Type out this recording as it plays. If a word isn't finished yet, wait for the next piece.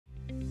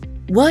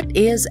What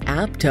is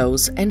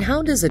Aptos and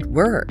how does it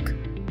work?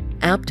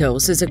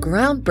 Aptos is a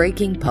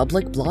groundbreaking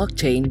public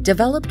blockchain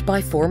developed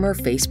by former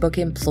Facebook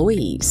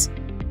employees.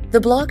 The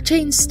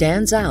blockchain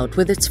stands out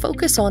with its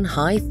focus on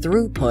high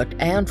throughput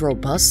and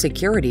robust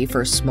security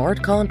for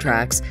smart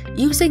contracts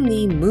using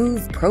the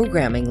Move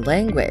programming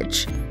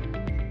language.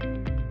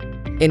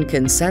 In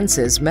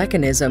consensus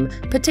mechanism,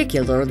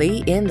 particularly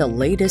in the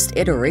latest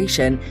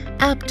iteration,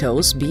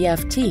 Aptos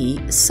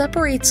BFT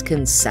separates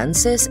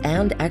consensus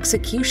and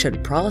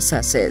execution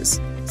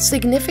processes,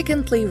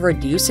 significantly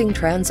reducing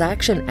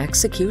transaction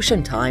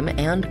execution time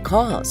and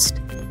cost.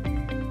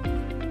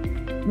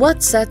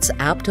 What sets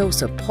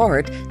Aptos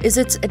apart is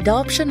its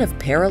adoption of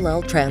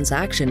parallel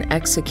transaction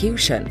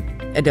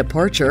execution, a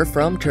departure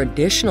from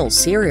traditional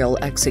serial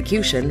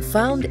execution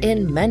found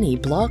in many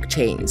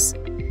blockchains.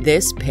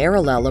 This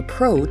parallel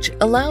approach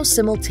allows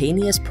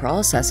simultaneous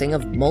processing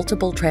of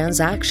multiple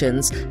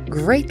transactions,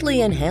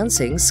 greatly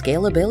enhancing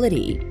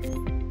scalability.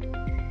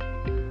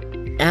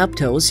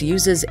 Aptos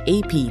uses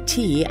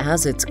APT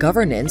as its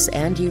governance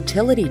and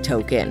utility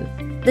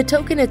token. The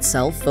token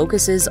itself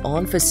focuses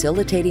on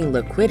facilitating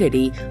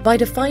liquidity by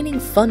defining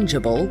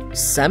fungible,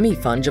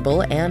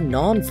 semi-fungible, and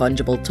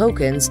non-fungible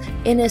tokens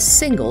in a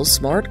single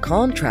smart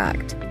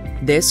contract.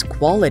 This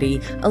quality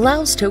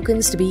allows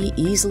tokens to be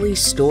easily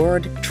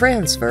stored,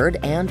 transferred,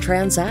 and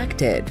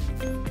transacted.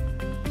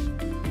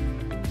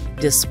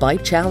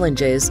 Despite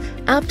challenges,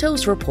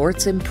 Aptos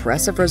reports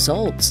impressive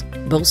results,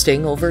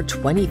 boasting over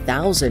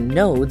 20,000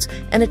 nodes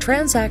and a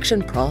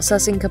transaction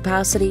processing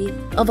capacity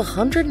of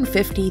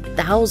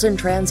 150,000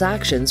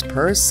 transactions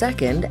per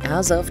second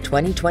as of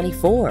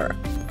 2024.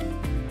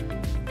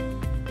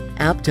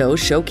 Aptos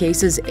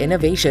showcases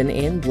innovation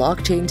in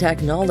blockchain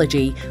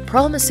technology,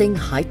 promising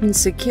heightened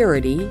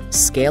security,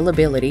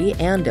 scalability,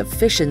 and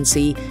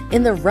efficiency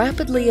in the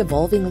rapidly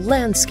evolving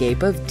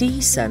landscape of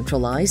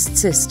decentralized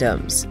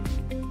systems.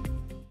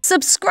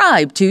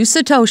 Subscribe to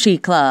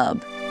Satoshi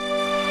Club.